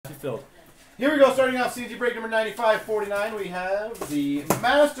filled. Here we go, starting off CNC break number 9549. We have the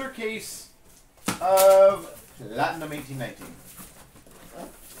Master Case of Platinum 1819.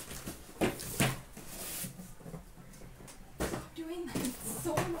 Stop doing that. It's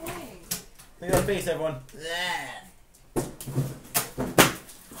so annoying. Look at that face, everyone.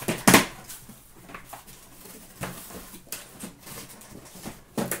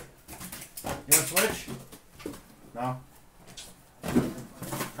 You want to switch? No.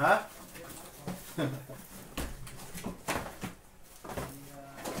 Huh?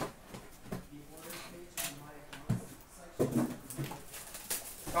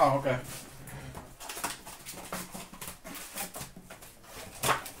 Oh, okay.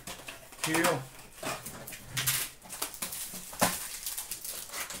 Here.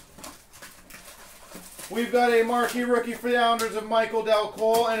 We've got a marquee rookie for the Islanders of Michael Del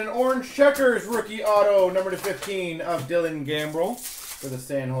Cole and an orange checkers rookie auto number /15 of Dylan Gambrell for the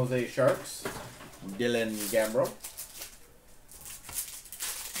San Jose Sharks. Dylan Gambrell.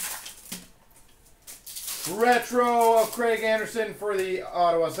 Retro of Craig Anderson for the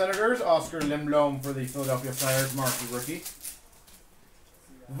Ottawa Senators. Oscar Lindblom for the Philadelphia Flyers marquee rookie.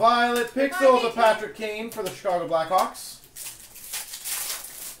 Violet Pixels of Patrick Kane for the Chicago Blackhawks.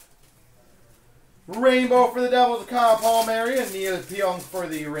 Rainbow for the Devils of Kyle Palmieri and Neil Pionk for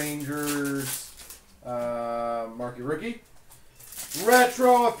the Rangers marquee rookie.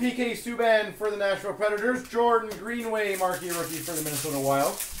 Retro of PK Subban for the Nashville Predators. Jordan Greenway marquee rookie for the Minnesota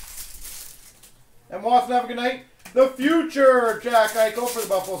Wild. And Watson, have a good night. The future Jack Eichel for the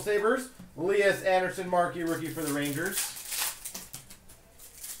Buffalo Sabres. Elias Anderson marquee rookie for the Rangers.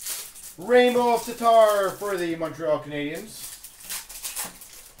 Rainbow of Tatar for the Montreal Canadiens.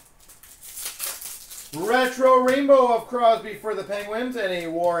 Retro Rainbow of Crosby for the Penguins and a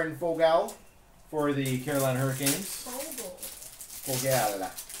Warren Foegele for the Carolina Hurricanes. Foegele.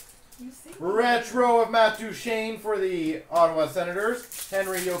 Retro of Matt Duchene for the Ottawa Senators.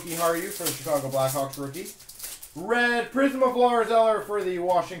 Henry Jokiharju for the Chicago Blackhawks rookie. Red Prism of Lars Eller for the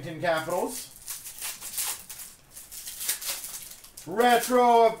Washington Capitals.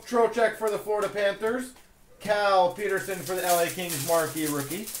 Retro of Trocheck for the Florida Panthers. Cal Peterson for the LA Kings marquee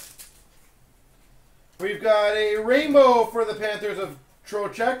rookie. We've got a rainbow for the Panthers of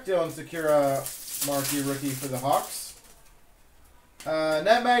Trocheck. CloutsnChara marquee rookie for the Hawks.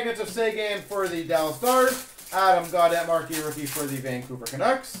 Net Magnets of Sagan for the Dallas Stars. Adam Gaudette marquee rookie for the Vancouver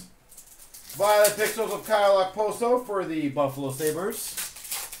Canucks. Violet Pixels of Kyle Okposo for the Buffalo Sabres.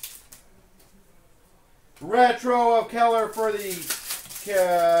 Retro of Keller for the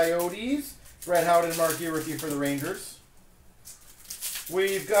Coyotes. Brett Howden marquee rookie for the Rangers.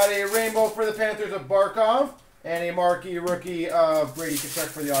 We've got a rainbow for the Panthers of Barkov and a marquee rookie of Brady Tkachuk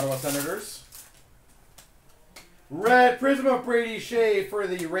for the Ottawa Senators. Red Prism of Brady Shea for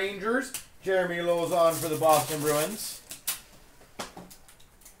the Rangers. Jeremy Lauzon for the Boston Bruins.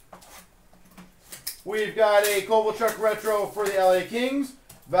 We've got a Kovalchuk Retro for the LA Kings.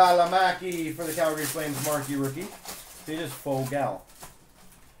 Valimaki for the Calgary Flames marquee rookie. They just Foegele.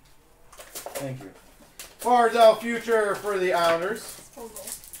 Thank you. Barzal Future for the Islanders.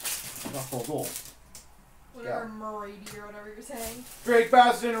 Not Foegele. Whatever, Murray or whatever you're saying. Drake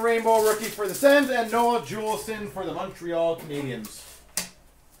Baston, Rainbow rookie for the Sens, and Noah Juleson for the Montreal Canadiens.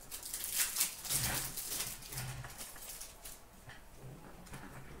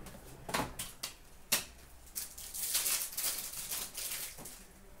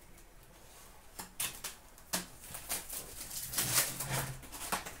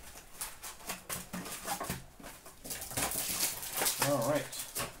 All right.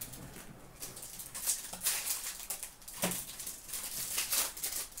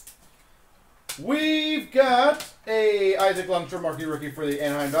 We've got a Isaac Lundstrom marquee rookie for the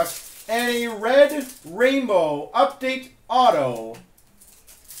Anaheim Ducks and a red rainbow update auto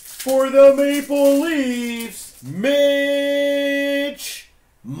for the Maple Leafs, Mitch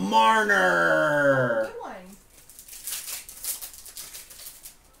Marner. Good one.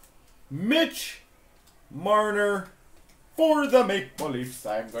 Mitch Marner for the Maple Leafs.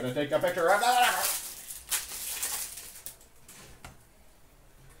 I'm going to take a picture of that.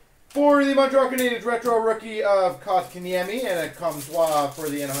 For the Montreal Canadiens, retro rookie of Kotkaniemi and a Comtois for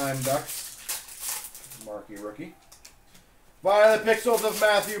the Anaheim Ducks. Marquee rookie. Violet Pixels of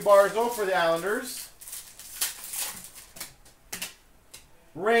Matthew Barzal for the Islanders.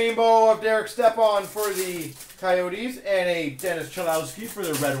 Rainbow of Derek Stepan for the Coyotes and a Dennis Cholowski for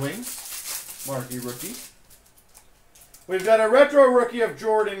the Red Wings. Marquee rookie. We've got a retro rookie of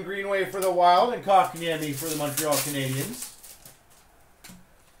Jordan Greenway for the Wild and Kotkaniemi for the Montreal Canadiens.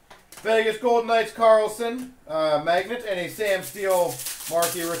 Vegas Golden Knights Carlson Magnet and a Sam Steele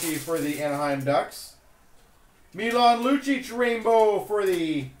Marquee rookie for the Anaheim Ducks. Milan Lucic rainbow for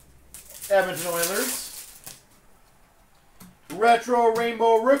the Edmonton Oilers. Retro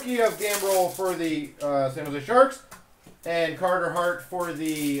rainbow rookie of Gambrel for the San Jose Sharks. And Carter Hart for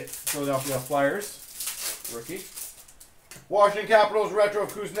the Philadelphia Flyers. Rookie. Washington Capitals retro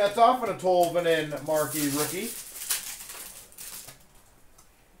of Kuznetsov and a Tolvanen marquee rookie.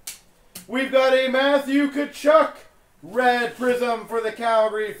 We've got a Matthew Tkachuk red prism for the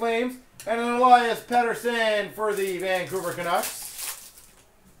Calgary Flames. And an Elias Pettersson for the Vancouver Canucks.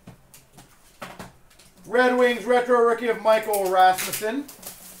 Red Wings retro rookie of Michael Rasmussen.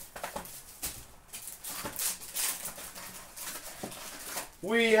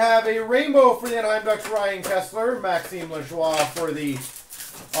 We have a rainbow for the Anaheim Ducks, Ryan Kessler. Maxime Lajoie for the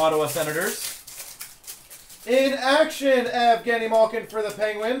Ottawa Senators. In action, Evgeny Malkin for the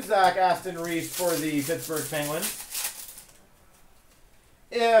Penguins. Zach Aston Reese for the Pittsburgh Penguins.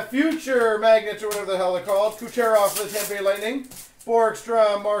 Future Magnets, or whatever the hell they're called. Kucherov for the Tampa Bay Lightning.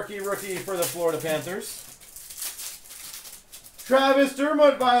 Borgstrom, marquee rookie for the Florida Panthers. Travis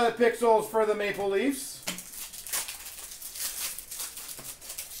Dermott, Violet Pixels for the Maple Leafs.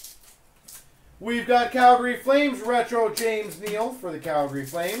 We've got Calgary Flames retro James Neal for the Calgary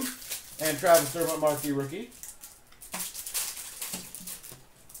Flames. And Travis Dermott, marquee rookie.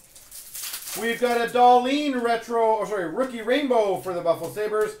 We've got a Darlene retro, rookie rainbow for the Buffalo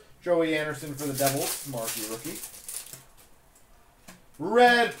Sabres. Joey Anderson for the Devils, marquee rookie.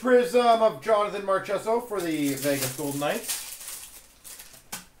 Red prism of Jonathan Marchessault for the Vegas Golden Knights.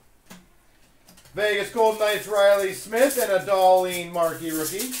 Vegas Golden Knights Riley Smith and a Darlene marquee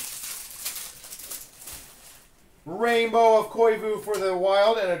rookie. Rainbow of Koivu for the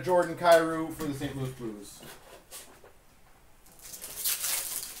Wild and a Jordan Kyrou for the St. Louis Blues.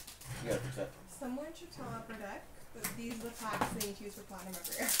 You gotta fix that. Someone should tell Upper Deck that these are the packs they need to use for Platinum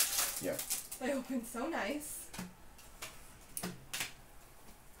every year. Yep. They open so nice.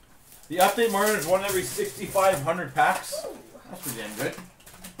 The update margin is 1 every 6,500 packs. Ooh. That's pretty damn good.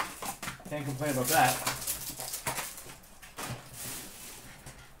 Can't complain about that.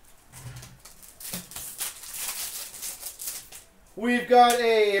 We've got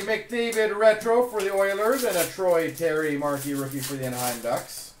a McDavid retro for the Oilers and a Troy Terry marquee rookie for the Anaheim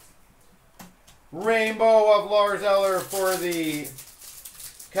Ducks. Rainbow of Lars Eller for the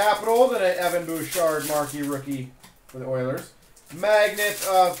Capitals and an Evan Bouchard marquee rookie for the Oilers. Magnet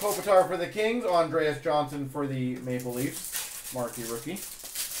of Kopitar for the Kings. Andreas Johnson for the Maple Leafs, marquee rookie.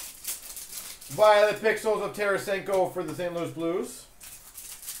 Violet Pixels of Tarasenko for the St. Louis Blues.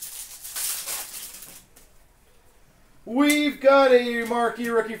 We've got a marquee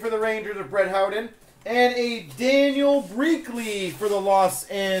rookie for the Rangers of Brett Howden. And a Daniel Breakley for the Los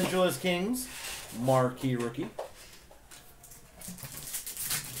Angeles Kings, marquee rookie.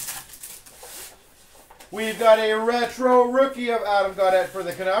 We've got a retro rookie of Adam Gaudette for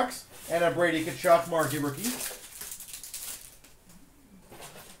the Canucks. And a Brady Tkachuk marquee rookie.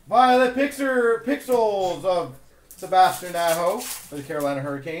 Violet Pixels of Sebastian Aho for the Carolina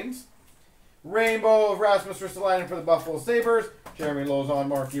Hurricanes. Rainbow of Rasmus Ristolainen for the Buffalo Sabres. Jeremy Lauzon,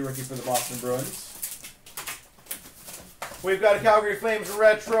 marquee rookie for the Boston Bruins. We've got a Calgary Flames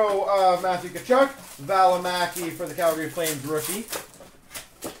retro of Matthew Tkachuk. Valimaki for the Calgary Flames rookie.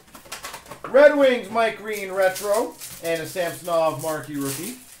 Red Wings Mike Green retro. And a Samsonov marquee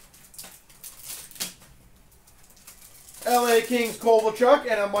rookie. LA Kings Kovalchuk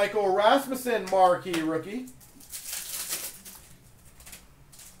and a Michael Rasmussen marquee rookie.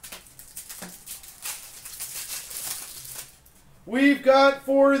 We've got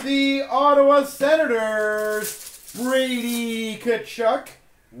for the Ottawa Senators, Brady Tkachuk,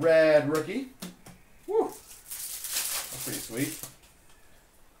 red rookie. Woo. That's pretty sweet.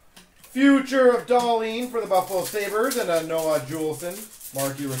 Future of Darlene for the Buffalo Sabres and a Noah Juleson,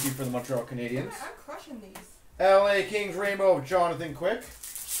 marquee rookie for the Montreal Canadiens. I'm crushing these. LA Kings rainbow of Jonathan Quick.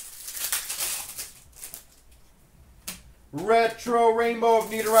 Retro rainbow of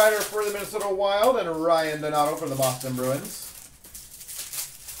Niederreiter for the Minnesota Wild and Ryan Donato for the Boston Bruins.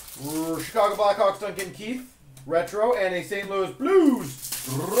 Chicago Blackhawks Duncan Keith, retro, and a St. Louis Blues,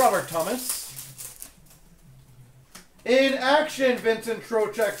 Robert Thomas. In action, Vincent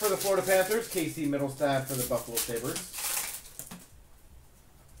Trocheck for the Florida Panthers, Casey Middlestad for the Buffalo Sabres.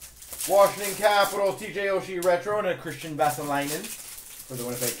 Washington Capitals, TJ Oshie, retro, and a Christian Vasilinen for the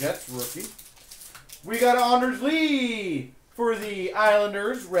Winnipeg Jets, rookie. We got Anders Lee for the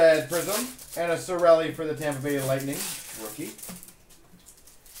Islanders, red prism, and a Sorelli for the Tampa Bay Lightning, rookie.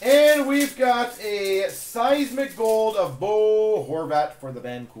 And we've got a seismic gold of Bo Horvat for the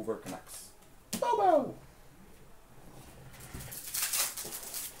Vancouver Canucks. Bobo!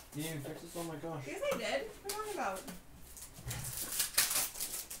 You didn't fix this? Oh my gosh. Yes, I did. What are you talking about?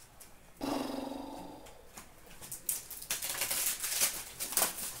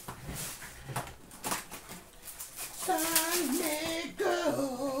 Time may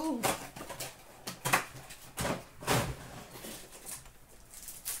go.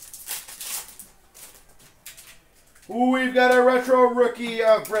 We've got a retro rookie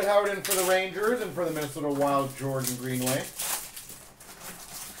of Brett Howden for the Rangers and for the Minnesota Wild, Jordan Greenway.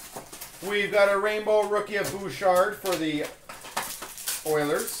 We've got a rainbow rookie of Bouchard for the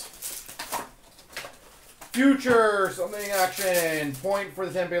Oilers. Future something action point for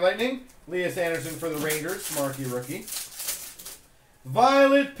the Tampa Bay Lightning. Elias Anderson for the Rangers, marquee rookie.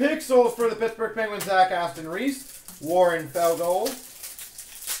 Violet Pixels for the Pittsburgh Penguins, Zach Aston Reese. Warren Felgold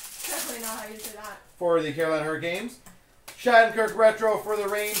Definitely not how you say that. for the Carolina Hurricanes. Shattenkirk Retro for the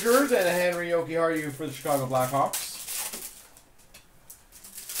Rangers and a Henry Jokiharju for the Chicago Blackhawks.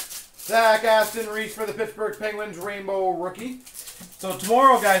 Zach Aston Reese for the Pittsburgh Penguins, rainbow rookie. So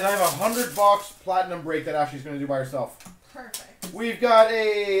tomorrow, guys, I have a 100-box platinum break that Ashley's going to do by herself. Perfect. We've got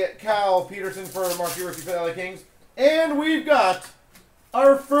a Cal Peterson for marquee rookie for the LA Kings. And we've got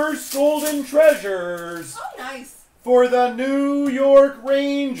our first golden treasures Oh, nice. for the New York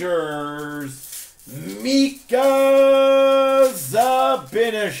Rangers. Mika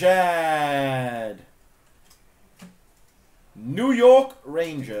Zibanejad. New York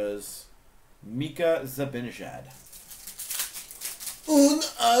Rangers. Mika Zibanejad. Un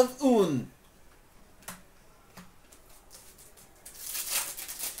of un.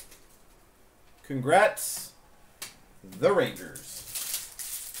 Congrats, the Rangers.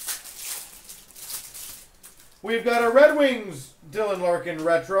 We've got a Red Wings Dylan Larkin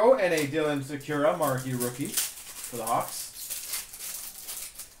retro and a Dylan Secura marquee rookie for the Hawks.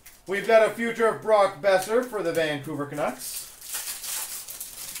 We've got a future of Brock Besser for the Vancouver Canucks.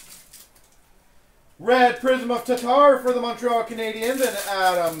 Red Prism of Tatar for the Montreal Canadiens and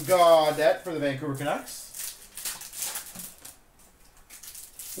Adam Gaudette for the Vancouver Canucks.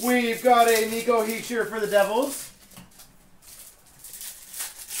 We've got a Nico Hischier for the Devils.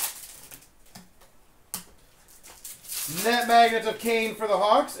 Net Magnets of Kane for the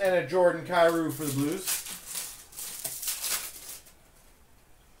Hawks and a Jordan Kyrou for the Blues.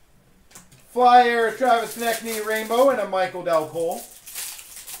 Flyers Travis Konechny rainbow and a Michael Del Cole.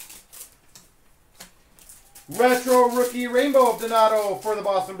 Retro rookie rainbow of Donato for the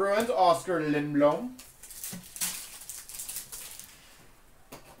Boston Bruins, Oscar Lindblom.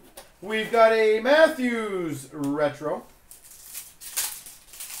 We've got a Matthews retro.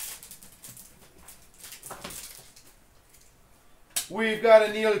 We've got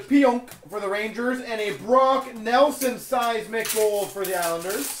a Neil Pionk for the Rangers and a Brock Nelson seismic gold for the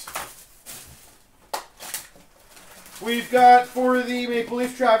Islanders. We've got for the Maple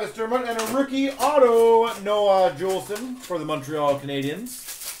Leafs Travis Dermott and a rookie auto Noah Juleson for the Montreal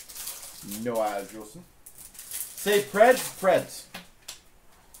Canadiens. Noah Juleson. Say Preds.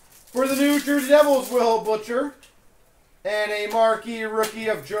 For the New Jersey Devils, Will Butcher. And a marquee rookie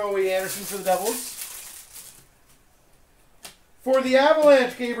of Joey Anderson for the Devils. For the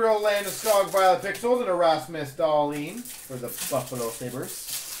Avalanche, Gabriel Landeskog, Violet Pixels, and Erasmus Dahlin for the Buffalo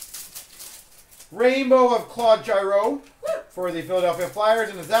Sabres. Rainbow of Claude Giroux for the Philadelphia Flyers,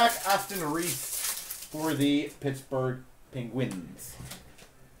 and a Zach Aston Reese for the Pittsburgh Penguins.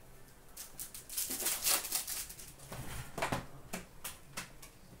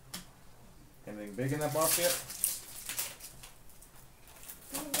 Anything big in that box yet?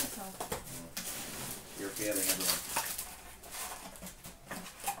 I don't think so. You're failing everyone.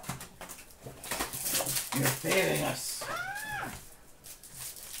 You're failing us.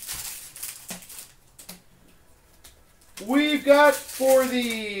 We've got for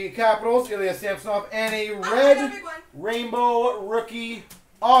the Capitals, Ilya Samsonov, and a red rainbow rookie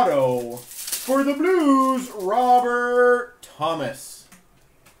auto for the Blues, Robert Thomas.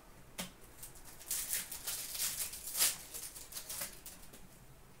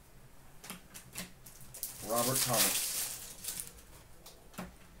 Robert Thomas.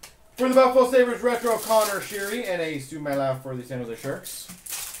 For the Buffalo Sabres, retro Connor Sheary and a Sumela for the San Jose Sharks.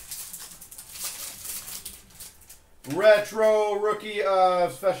 Retro rookie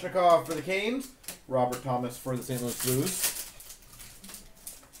of Sveshnikov for the Canes. Robert Thomas for the St. Louis Blues.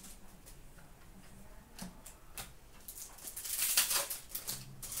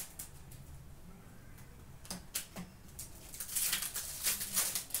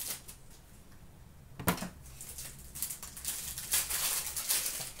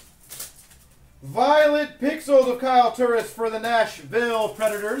 Violet Pixels of Kyle Turris for the Nashville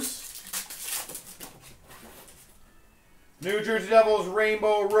Predators. New Jersey Devils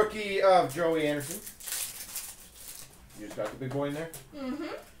rainbow rookie of Joey Anderson. You just got the big boy in there?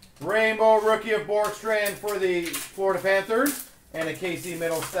 Mm-hmm. Rainbow rookie of Borkstrand for the Florida Panthers. And a Casey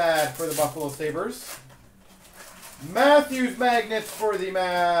Mittelstadt for the Buffalo Sabres. Matthews magnets for the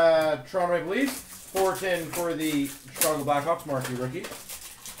Toronto Maple Leafs. Fortin for the Chicago Blackhawks, marquee rookie.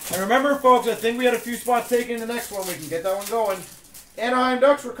 And remember, folks, I think we had a few spots taken in the next one. We can get that one going. Anaheim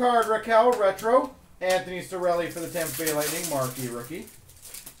Ducks, Ricard Raquel, retro. Anthony Cirelli for the Tampa Bay Lightning, marquee rookie.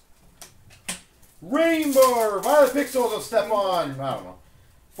 Rainbow, Violet Pixels of Stepan, I don't know,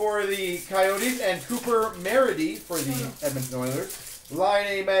 for the Coyotes. And Cooper Meredy for the Edmonton Oilers. Line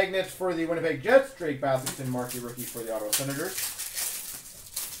A magnets for the Winnipeg Jets. Drake Batherson, marquee rookie for the Ottawa Senators.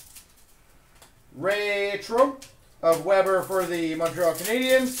 Retro of Weber for the Montreal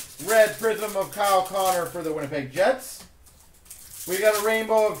Canadiens. Red Prism of Kyle Connor for the Winnipeg Jets. We got a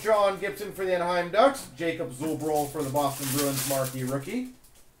rainbow of John Gibson for the Anaheim Ducks. Jacob Zulbrol for the Boston Bruins, marquee rookie.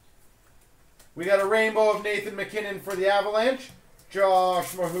 We got a rainbow of Nathan McKinnon for the Avalanche.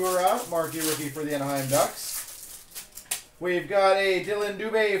 Josh Mahura, marquee rookie for the Anaheim Ducks. We've got a Dylan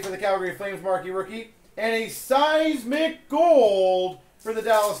Dubé for the Calgary Flames, marquee rookie. And a seismic gold for the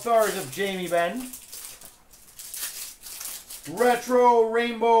Dallas Stars of Jamie Benn. Retro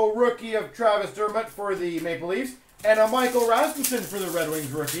rainbow rookie of Travis Dermott for the Maple Leafs. And a Michael Rasmussen for the Red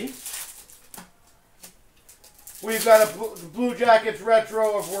Wings rookie. We've got a Blue Jackets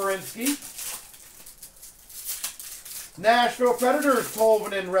retro of Werenski. Nashville Predators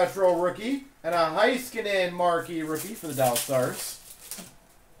Tolvanen retro rookie. And a Heiskanen marquee rookie for the Dallas Stars.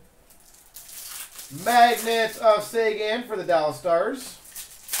 Magnets of Sagan for the Dallas Stars.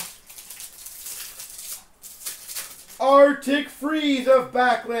 Arctic Freeze of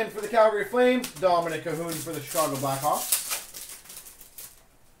Backlund for the Calgary Flames. Dominic Cahoon for the Chicago Blackhawks.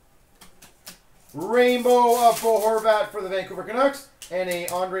 Rainbow of Bo Horvat for the Vancouver Canucks. And a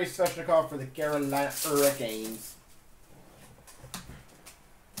Andrei Svechnikov for the Carolina Hurricanes.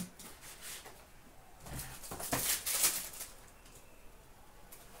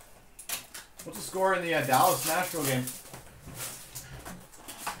 What's the score in the Dallas-Nashville game?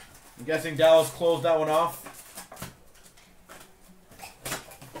 I'm guessing Dallas closed that one off.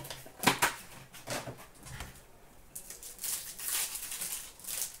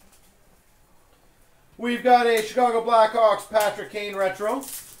 We've got a Chicago Blackhawks Patrick Kane retro.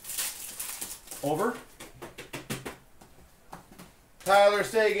 Over. Tyler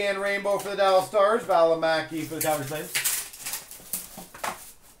Seguin rainbow for the Dallas Stars. Valimaki for the Calgary Flames.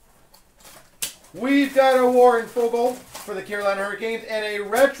 We've got a Warren Fogle for the Carolina Hurricanes. And a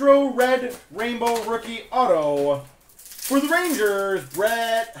retro red rainbow rookie auto for the Rangers,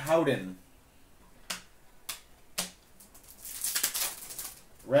 Brett Howden.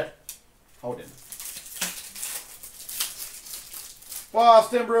 Brett Howden.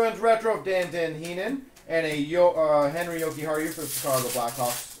 Boston Bruins retro of Danton Heenan. And a Henry Jokiharju for the Chicago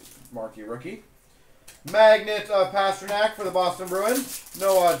Blackhawks, marquee rookie. Magnets of Pasternak for the Boston Bruins.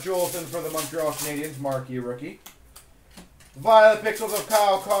 Noah Juleson for the Montreal Canadiens, marquee rookie. Violet Pixels of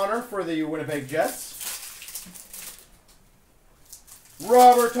Kyle Connor for the Winnipeg Jets.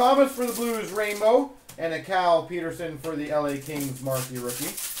 Robert Thomas for the Blues rainbow. And a Cal Peterson for the LA Kings, marquee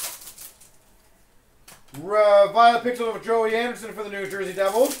rookie. Violet Pixels of Joey Anderson for the New Jersey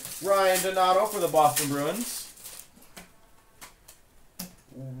Devils. Ryan Donato for the Boston Bruins.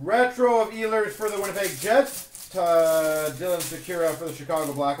 Retro of Ehlers for the Winnipeg Jets. Dylan Sekura for the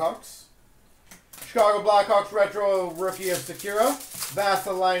Chicago Blackhawks. Chicago Blackhawks retro rookie of Sekura.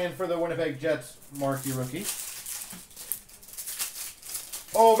 Vasalainen for the Winnipeg Jets, marquee rookie.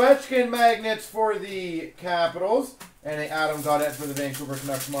 Ovechkin magnets for the Capitals. And an Adam Gaudette for the Vancouver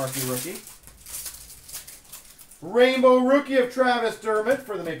Canucks, marquee rookie. Rainbow rookie of Travis Dermott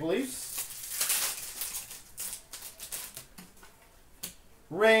for the Maple Leafs.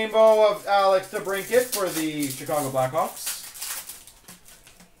 Rainbow of Alex DeBrincat for the Chicago Blackhawks.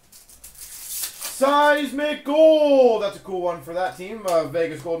 Seismic Gold. That's a cool one for that team.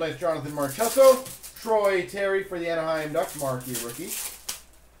 Vegas Golden Knights, Jonathan Marchessault. Troy Terry for the Anaheim Ducks, marquee rookie.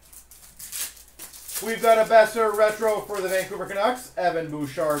 We've got a Besser retro for the Vancouver Canucks. Evan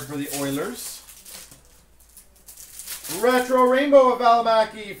Bouchard for the Oilers. Retro Rainbow of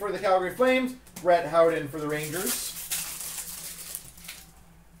Valimaki for the Calgary Flames. Brett Howden for the Rangers.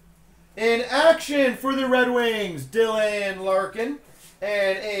 In action for the Red Wings, Dylan Larkin.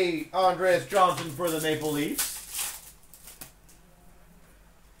 And a Andreas Johnson for the Maple Leafs.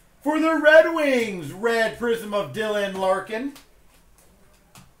 For the Red Wings, red prism of Dylan Larkin.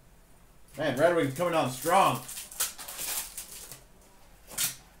 Man, Red Wings coming on strong.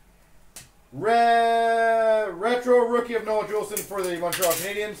 Retro rookie of Noah Juleson for the Montreal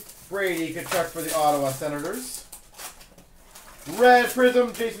Canadiens. Brady Tkachuk for the Ottawa Senators. Red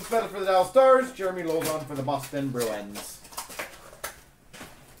Prism, Jason Spezza for the Dallas Stars. Jeremy Lauzon for the Boston Bruins.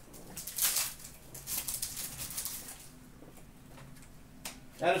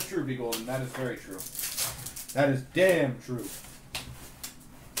 That is true, B. Golden. That is very true. That is damn true.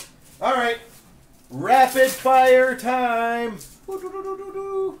 All right. Rapid fire time.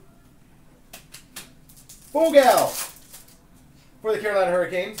 Fogel for the Carolina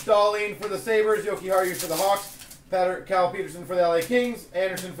Hurricanes. Darlene for the Sabres. Yoki Haru for the Hawks. Cal Peterson for the LA Kings.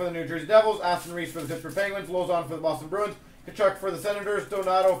 Anderson for the New Jersey Devils. Aston Reese for the Pittsburgh Penguins. Lozon for the Boston Bruins. Tkachuk for the Senators.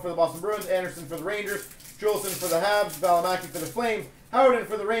 Donato for the Boston Bruins. Anderson for the Rangers. Juleson for the Habs. Valimaki for the Flames. Howden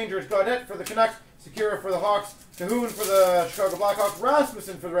for the Rangers. Gaudette for the Canucks. Sekura for the Hawks. Cahoon for the Chicago Blackhawks.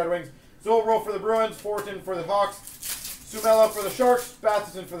 Rasmussen for the Red Wings. Zolbro for the Bruins. Fortin for the Hawks. Sumela for the Sharks.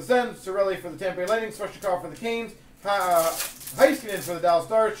 Matheson for the Sens. Sorelli for the Tampa Bay Lightning. Sveshnikov for the Canes. Heiskanen for the Dallas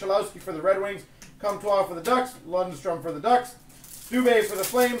Stars. Chalowski for the Red Wings. Comtois for the Ducks. Lundstrom for the Ducks. Dubé for the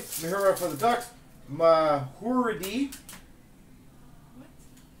Flames. Mihura for the Ducks. Mahuridi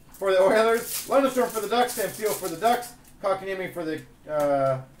for the Oilers. Lundstrom for the Ducks. Samseo for the Ducks. Kotkaniemi for the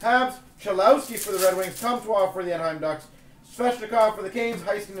Habs. Chalowski for the Red Wings. Comtois for the Anaheim Ducks. Sveshnikov for the Canes.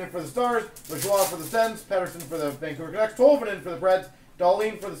 Heiskanen for the Stars. Lajoie for the Sens. Pedersen for the Vancouver Canucks. Tolvanen for the Preds.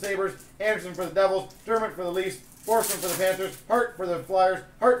 Darlene for the Sabres. Anderson for the Devils. Dermott for the Leafs. Borkstrom for the Panthers. Hart for the Flyers.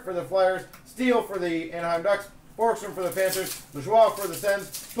 Hart for the Flyers. Steele for the Anaheim Ducks. Borkstrom for the Panthers. Lajoie for the Sens.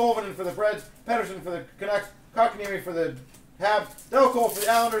 Tolvanen for the Preds. Pedersen for the Canucks. Kotkaniemi for the Habs. Delcole for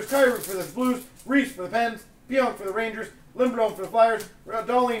the Islanders. Kyrou for the Blues. Reese for the Pens. Pionk for the Rangers. Lindblom for the Flyers.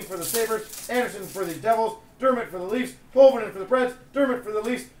 Darlene for the Sabres. Anderson for the Devils. Dermott for the Leafs. Tolvanen for the Preds. Dermott for the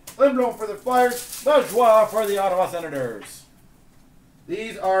Leafs. Lindblom for the Flyers. Lajoie for the Ottawa Senators.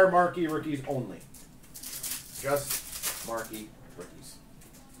 These are marquee rookies only. Just marquee rookies.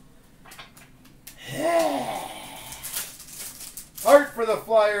 Hart for the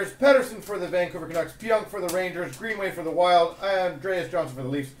Flyers. Pedersen for the Vancouver Canucks. Pionk for the Rangers. Greenway for the Wild. Andreas Johnson for the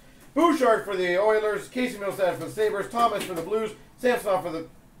Leafs. Bouchard for the Oilers. Casey Middlestad for the Sabres. Thomas for the Blues. Samsonov for the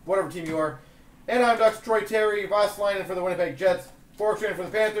whatever team you are. Anaheim Ducks. Troy Terry. Vaslainen for the Winnipeg Jets. Borkstrand for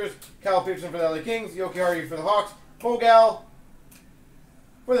the Panthers. Cal Peterson for the LA Kings. Yoki Haru for the Hawks. Fogel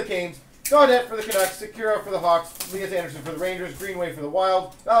for the Canes. Gaudette for the Canucks. Sekura for the Hawks. Elias Anderson for the Rangers. Greenway for the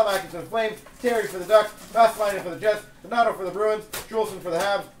Wild. Valimaki for the Flames. Terry for the Ducks. Vaslainen for the Jets. Donato for the Bruins. Juleson for the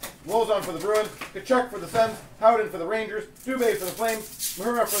Habs. Lozon for the Bruins. Tkachuk for the Sens. Howden for the Rangers. Dubé for the Flames.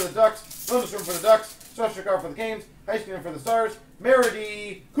 Mahura for the Ducks. Lundstrom for the Ducks. Sveshnikov for the Canes. Heiskanen for the Stars.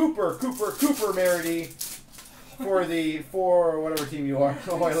 Meredy. Cooper Meredy for whatever team you are.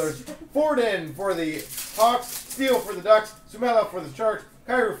 Oilers. Forden for the Hawks. Steele for the Ducks. Sumela for the Sharks.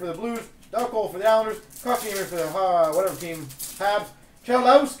 Kyrou for the Blues. Delcole for the Islanders. Kotkaniemi for the whatever team. Habs.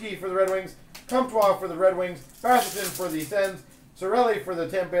 Chalowski for the Red Wings. Comtois for the Red Wings. Matheson for the Sens. Sorelli for the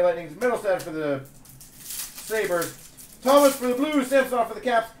Tampa Bay Lightning. Middlestad for the Sabres. Thomas for the Blues. Samsonov for the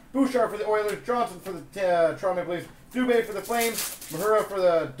Caps. Bouchard for the Oilers. Johnson for the Toronto Maple Leafs. Dubé for the Flames. Mahura for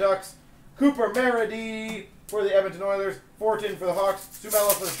the Ducks. Cooper Meredy for the Edmonton Oilers. Fortin for the Hawks.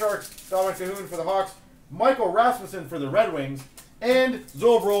 Sumela for the Sharks. Dominic Cahoon for the Hawks. Michael Rasmussen for the Red Wings. And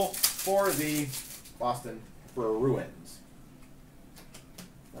Zolbro for the Boston Bruins.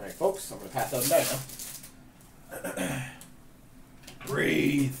 All right, folks, I'm going to pass out and die now.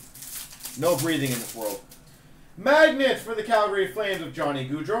 Breathe. No breathing in this world. Magnets for the Calgary Flames of Johnny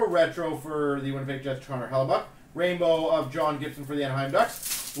Gaudreau. Retro for the Winnipeg Jets, Connor Hellebuck. Rainbow of John Gibson for the Anaheim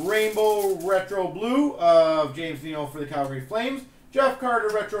Ducks. Rainbow Retro Blue of James Neal for the Calgary Flames. Jeff Carter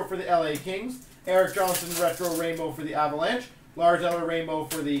Retro for the LA Kings. Eric Johnson Retro Rainbow for the Avalanche. Lars Eller Rainbow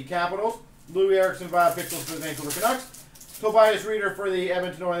for the Capitals. Louis Erickson Via Pixels for the Vancouver Canucks. Tobias Reeder for the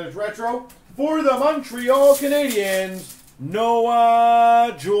Edmonton Oilers Retro. For the Montreal Canadiens,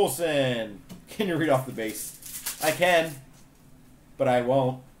 Noah Juleson. Can you read off the base? I can, but I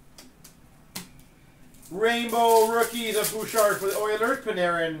won't. Rainbow Rookies of Bouchard for the Oilers.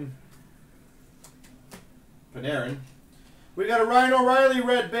 Panarin. We got a Ryan O'Reilly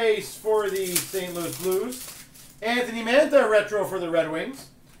red base for the St. Louis Blues. Anthony Mantha Retro for the Red Wings.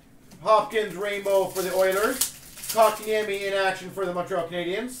 Hopkins Rainbow for the Oilers. Kotkaniemi in action for the Montreal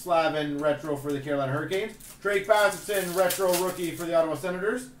Canadiens. Slavin Retro for the Carolina Hurricanes. Drake Batherson Retro Rookie for the Ottawa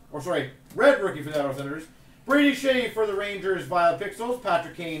Senators. Red Rookie for the Ottawa Senators. Brady Shea for the Rangers Via Pixels.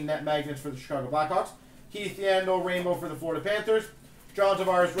 Patrick Kane Net Magnets for the Chicago Blackhawks. Keith Yandel Rainbow for the Florida Panthers. John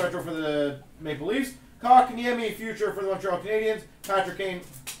Tavares Retro for the Maple Leafs. Kotkaniemi Future for the Montreal Canadiens. Patrick Kane,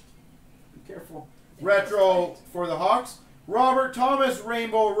 be careful, Retro for the Hawks. Robert Thomas,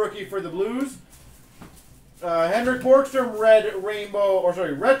 Rainbow Rookie for the Blues. Henrik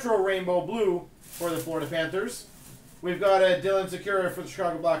Borgstrom, Retro Rainbow Blue for the Florida Panthers. We've got a Dylan Secura for the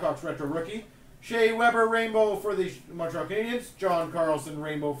Chicago Blackhawks Retro Rookie. Shea Weber Rainbow for the Montreal Canadiens. John Carlson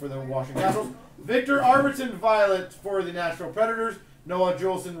Rainbow for the Washington Capitals. Victor Arvidsson Violet for the Nashville Predators. Noah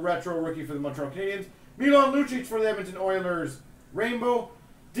Juleson Retro Rookie for the Montreal Canadiens. Milan Lucic for the Edmonton Oilers Rainbow.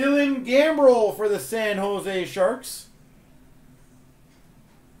 Dylan Gambrell for the San Jose Sharks.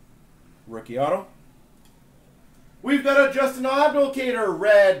 Rookie auto. We've got a Justin Abdelkader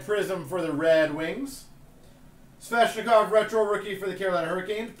Red Prism for the Red Wings. Sveshnikov Retro Rookie for the Carolina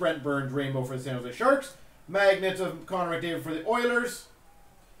Hurricanes. Brent Burns Rainbow for the San Jose Sharks. Magnets of Connor McDavid for the Oilers.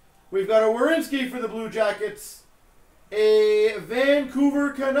 We've got a Werenski for the Blue Jackets. A Vancouver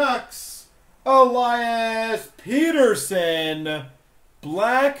Canucks Elias Peterson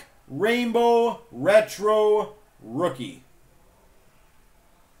Black Rainbow Retro Rookie.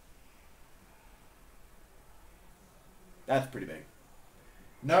 That's pretty big.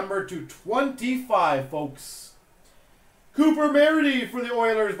 Number 225, folks. Cooper Meredy for the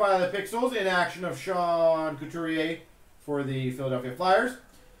Oilers Violet Pixels in action of Sean Couturier for the Philadelphia Flyers.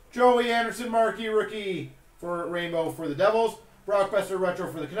 Joey Anderson Marquee Rookie for Rainbow for the Devils. Brock Besser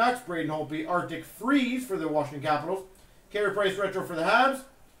Retro for the Canucks. Braden Holtby Arctic Freeze for the Washington Capitals. Carey Price Retro for the Habs.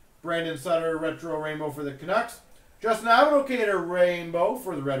 Brandon Sutter Retro Rainbow for the Canucks. Justin Abdelkader Rainbow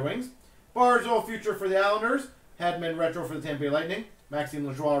for the Red Wings. Barzal Future for the Islanders. Hedman Retro for the Tampa Bay Lightning. Maxime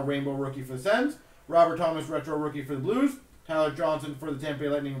Lajoie Rainbow Rookie for the Sens. Robert Thomas Retro Rookie for the Blues. Tyler Johnson for the Tampa Bay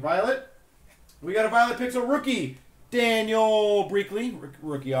Lightning Violet. We got a Violet Pixel Rookie. Daniel Breakley,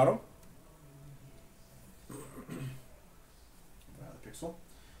 Rookie Auto. Violet Pixel.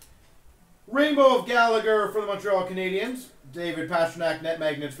 Rainbow of Gallagher for the Montreal Canadiens. David Pastrnak Net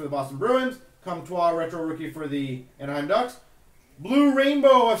Magnets for the Boston Bruins. Comtois Retro Rookie for the Anaheim Ducks. Blue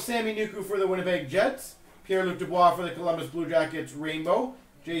Rainbow of Sami Niku for the Winnipeg Jets. Pierre-Luc Dubois for the Columbus Blue Jackets Rainbow.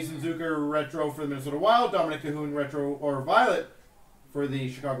 Jason Zucker Retro for the Minnesota Wild. Dominic Cahoon Retro or Violet for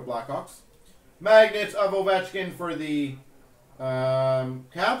the Chicago Blackhawks. Magnets of Ovechkin for the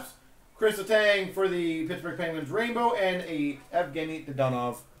Caps. Chris Letang for the Pittsburgh Penguins Rainbow. And a Evgeny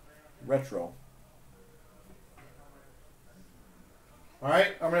Dadonov Retro.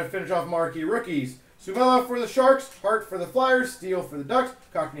 Alright, I'm going to finish off marquee rookies. Suvella for the Sharks. Hart for the Flyers. Steele for the Ducks.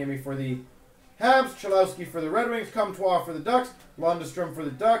 Kotkaniemi for the Habs. Chalowski for the Red Wings. Comtois for the Ducks. Lundestrom for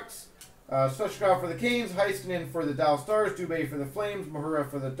the Ducks. Sveshnikov for the Canes. Heiskanen for the Dallas Stars. Dubé for the Flames. Mahura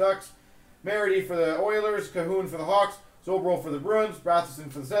for the Ducks. Meredy for the Oilers. Cahoon for the Hawks. Zobro for the Bruins.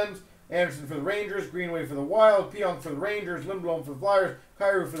 Brathison for the Sens. Anderson for the Rangers. Greenway for the Wild. Pionk for the Rangers. Lindblom for the Flyers.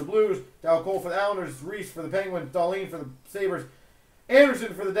 Kyrou for the Blues. Dalcole for the Islanders. Reese for the Penguins. Dahlin for the Sabres.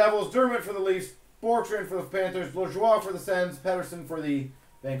 Anderson for the Devils. Dermott for the Leafs. Borkstrand for the Panthers. Lajoie for the Sens. Pedersen for the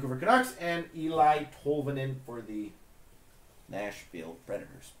Vancouver Canucks. And Eli Tolvanen for the Nashville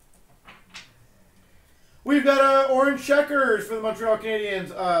Predators. We've got orange checkers for the Montreal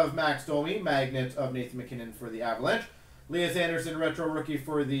Canadiens of Max Domi. Magnets of Nathan McKinnon for the Avalanche. Elias Anderson Retro Rookie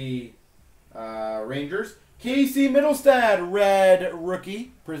for the Rangers. Casey Middlestad Red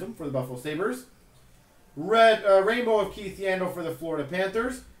Rookie Prism for the Buffalo Sabres. Rainbow of Keith Yandel for the Florida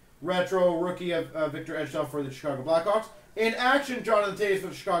Panthers. Retro Rookie of Victor Edgell for the Chicago Blackhawks. In action, Jonathan Toews for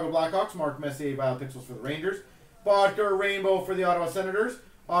the Chicago Blackhawks. Mark Messier Violet Pixels for the Rangers. Bodker Rainbow for the Ottawa Senators.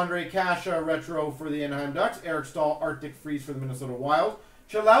 Andre Kasha Retro for the Anaheim Ducks. Eric Stahl Arctic Freeze for the Minnesota Wild.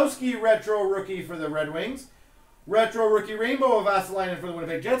 Chalowski Retro Rookie for the Red Wings. Retro Rookie Rainbow of Vasalainen for the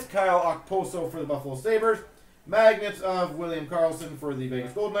Winnipeg Jets. Kyle Okposo for the Buffalo Sabres. Magnets of William Karlsson for the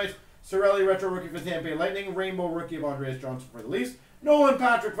Vegas Golden Knights. Sorelli Retro Rookie for the Tampa Bay Lightning. Rainbow Rookie of Andreas Johnson for the Leafs. Nolan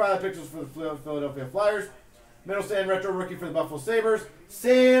Patrick Violet Pixels for the Philadelphia Flyers. Middlestand Retro Rookie for the Buffalo Sabres.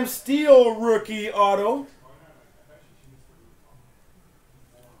 Sam Steele Rookie Auto.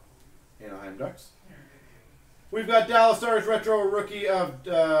 Anaheim Ducks. We've got Dallas Stars Retro Rookie of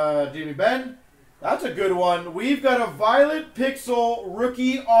Jamie Benn. That's a good one. We've got a Violet Pixel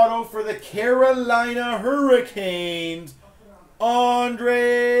Rookie Auto for the Carolina Hurricanes.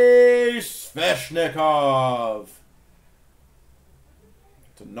 Andrei Sveshnikov.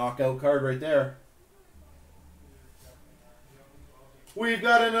 It's a knockout card right there. We've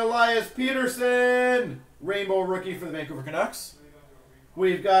got an Elias Peterson Rainbow Rookie for the Vancouver Canucks.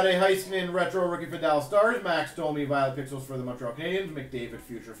 We've got a Heiskanen Retro Rookie for Dallas Stars. Max Domi Violet Pixels for the Montreal Canadiens. McDavid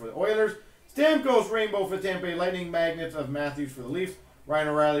Future for the Oilers. Stamkos Rainbow for the Tampa Bay Lightning. Magnets of Matthews for the Leafs. Ryan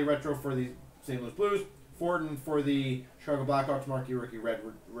O'Reilly Retro for the St. Louis Blues. Fortin for the Chicago Blackhawks. Marquee Rookie Red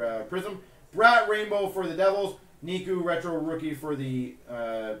Prism. Bratt Rainbow for the Devils. Niku Retro Rookie for the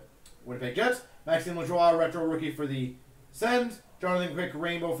Winnipeg Jets. Maxime Lajoie Retro Rookie for the Sens. Jonathan Quick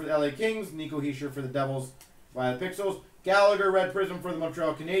Rainbow for the LA Kings. Nico Hischier for the Devils. Violet Pixels. Gallagher Red Prism for the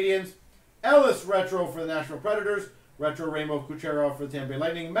Montreal Canadiens. Ellis Retro for the Nashville Predators. Retro Rainbow of Kucherov for the Tampa Bay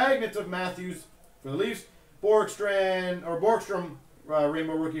Lightning. Magnets of Matthews for the Leafs. Borgstrom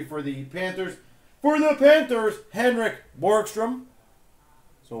Rainbow Rookie for the Panthers. For the Panthers, Henrik Borgstrom.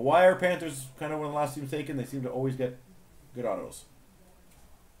 So why are Panthers kind of one of the last teams taken? They seem to always get good autos.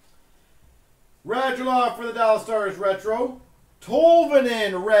 Radulov for the Dallas Stars Retro.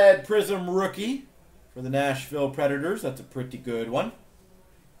 Tolvanen Red Prism Rookie for the Nashville Predators. That's a pretty good one.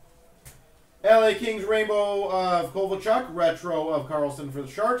 LA Kings Rainbow of Kovalchuk. Retro of Carlson for the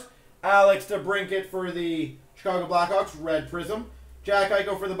Sharks. Alex DeBrincat for the Chicago Blackhawks. Red Prism. Jack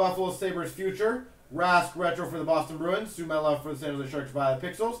Eichel for the Buffalo Sabres Future. Rask Retro for the Boston Bruins. Sumela for the San Jose Sharks Violet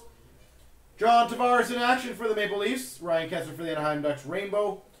Pixels. John Tavares in action for the Maple Leafs. Ryan Kessler for the Anaheim Ducks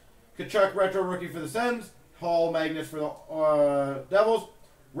Rainbow. Kachuk Retro Rookie for the Sens. Hall Magnus for the Devils.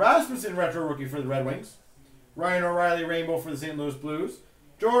 Rasmussen Retro Rookie for the Red Wings. Ryan O'Reilly Rainbow for the St. Louis Blues.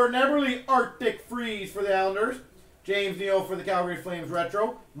 Jordan Eberle Arctic Freeze for the Islanders. James Neal for the Calgary Flames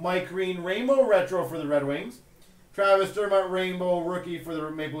Retro. Mike Green Rainbow Retro for the Red Wings. Travis Dermott Rainbow Rookie for the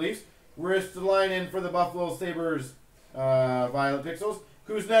Maple Leafs. Ristolainen for the Buffalo Sabres Violet Pixels.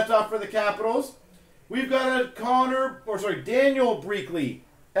 Kuznetsov for the Capitals. We've got a Daniel Breakley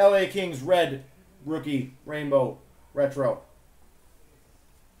LA Kings Red Rookie Rainbow Retro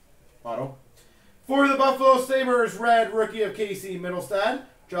auto. For the Buffalo Sabres Red Rookie of Casey Middlestad.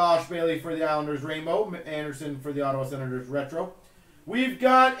 Josh Bailey for the Islanders Rainbow. Anderson for the Ottawa Senators Retro. We've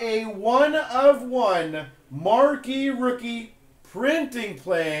got a 1/1 marquee rookie printing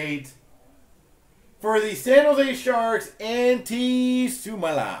plate for the San Jose Sharks, Antti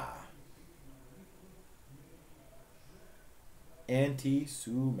Sumela. Antti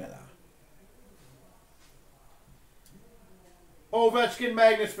Sumela. Ovechkin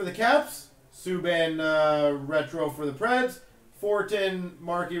Magnus for the Caps. Subban Retro for the Preds. Fortin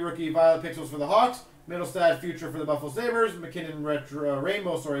Marquee Rookie Violet Pixels for the Hawks. Middlestad Future for the Buffalo Sabres. McKinnon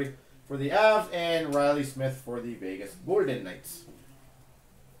Rainbow for the Avs. And Riley Smith for the Vegas Golden Knights.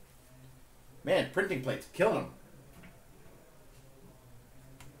 Man, printing plates, killing them.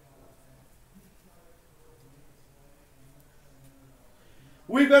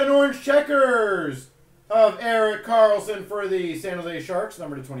 We've got an orange checkers of Erik Karlsson for the San Jose Sharks,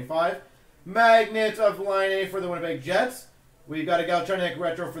 number to 25. Magnet of Line for the Winnipeg Jets. We've got a Galchenyuk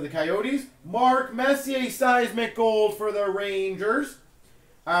Retro for the Coyotes. Mark Messier Seismic Gold for the Rangers.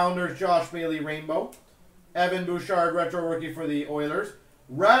 Islanders Josh Bailey Rainbow. Evan Bouchard Retro Rookie for the Oilers.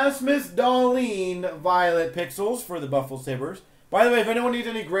 Rasmus Dahlin Violet Pixels for the Buffalo Sabres. By the way, if anyone needs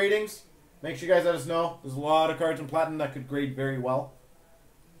any gradings, make sure you guys let us know. There's a lot of cards in Platinum that could grade very well.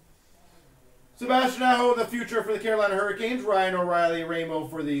 Sebastian Aho, the Future for the Carolina Hurricanes. Ryan O'Reilly Rainbow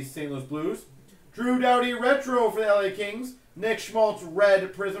for the St. Louis Blues. Drew Doughty Retro for the LA Kings. Nick Schmaltz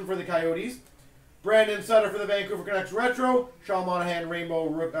Red Prism for the Coyotes. Brandon Sutter for the Vancouver Canucks Retro. Sean Monahan Rainbow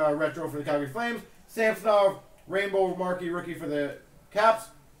Retro for the Calgary Flames. Samsonov Rainbow Marquee Rookie for the Caps.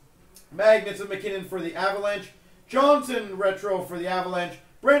 Magnets of McKinnon for the Avalanche. Johnson Retro for the Avalanche.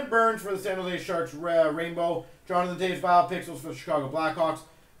 Brent Burns for the San Jose Sharks Rainbow. Jonathan Taves Violet Pixels for the Chicago Blackhawks.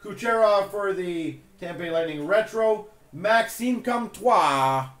 Kucherov for the Tampa Bay Lightning Retro. Maxime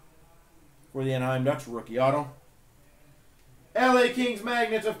Comtois for the Anaheim Ducks Rookie Auto. LA Kings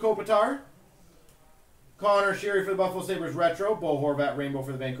Magnets of Kopitar. Connor Sheary for the Buffalo Sabres Retro. Bo Horvat Rainbow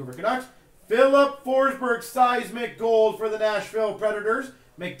for the Vancouver Canucks. Philip Forsberg Seismic Gold for the Nashville Predators.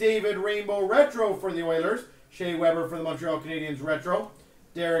 McDavid Rainbow Retro for the Oilers. Shea Weber for the Montreal Canadiens Retro.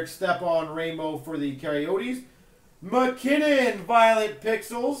 Derek Stepan Rainbow for the Coyotes. McKinnon Violet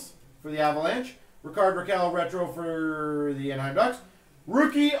Pixels for the Avalanche. Ricard Raquel Retro for the Anaheim Ducks.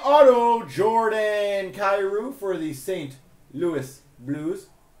 Rookie Auto Jordan Kyrou for the St. Louis Blues.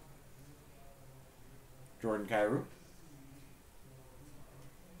 Jordan Kyrou.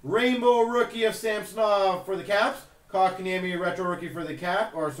 Rainbow Rookie of Samsonov for the Caps. Kotkaniemi Retro Rookie for the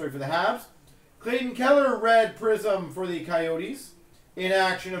for the Habs. Clayton Keller Red Prism for the Coyotes. In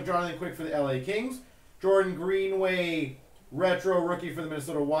action of Jonathan Quick for the LA Kings. Jordan Greenway Retro Rookie for the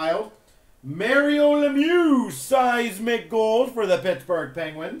Minnesota Wild. Mario Lemieux Seismic Gold for the Pittsburgh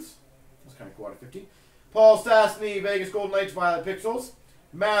Penguins. That's kind of cool out of 50. Paul Stastny Vegas Golden Knights Violet Pixels.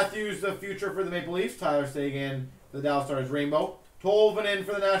 Matthews the Future for the Maple Leafs. Tyler Seguin for the Dallas Stars Rainbow. Tolvanen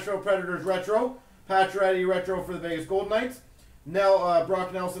for the Nashville Predators Retro. Pacioretty Retro for the Vegas Golden Knights.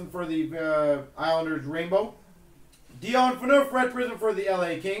 Brock Nelson for the Islanders Rainbow. Dion Phaneuf Red Prism for the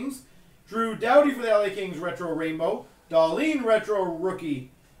LA Kings. Drew Doughty for the LA Kings Retro Rainbow. Dahlin Retro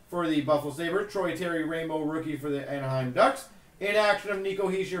Rookie for the Buffalo Sabres. Troy Terry Rainbow rookie for the Anaheim Ducks. In action of Nico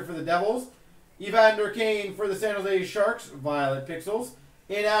Hischier for the Devils. Evander Kane for the San Jose Sharks. Violet Pixels.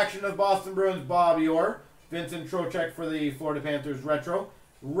 In action of Boston Bruins Bobby Orr. Vincent Trocheck for the Florida Panthers Retro.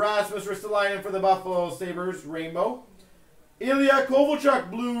 Rasmus Ristolainen for the Buffalo Sabres Rainbow. Ilya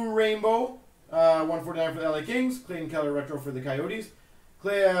Kovalchuk Blue Rainbow. 149 for the LA Kings. Clayton Keller Retro for the Coyotes.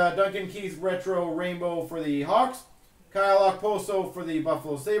 Duncan Keith Retro Rainbow for the Hawks. Kyle Okposo for the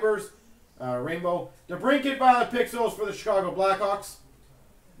Buffalo Sabres. Rainbow. DeBrincat Violet Pixels for the Chicago Blackhawks.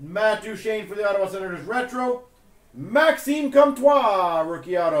 Matt Duchene for the Ottawa Senators Retro. Maxime Comtois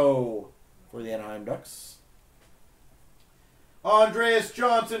Rookie Auto for the Anaheim Ducks. Andreas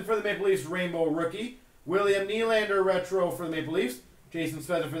Johnson for the Maple Leafs Rainbow Rookie. William Nylander Retro for the Maple Leafs. Jason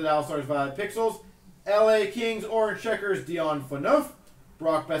Spezza for the Dallas Stars Violet Pixels. LA Kings Orange Checkers Dion Phaneuf.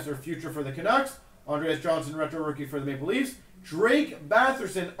 Brock Besser Future for the Canucks. Andreas Johnson Retro Rookie for the Maple Leafs. Drake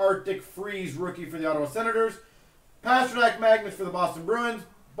Batherson Arctic Freeze Rookie for the Ottawa Senators. Pasternak Magnus for the Boston Bruins.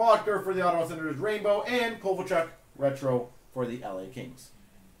 Botker for the Ottawa Senators Rainbow. And Kovalchuk Retro for the LA Kings.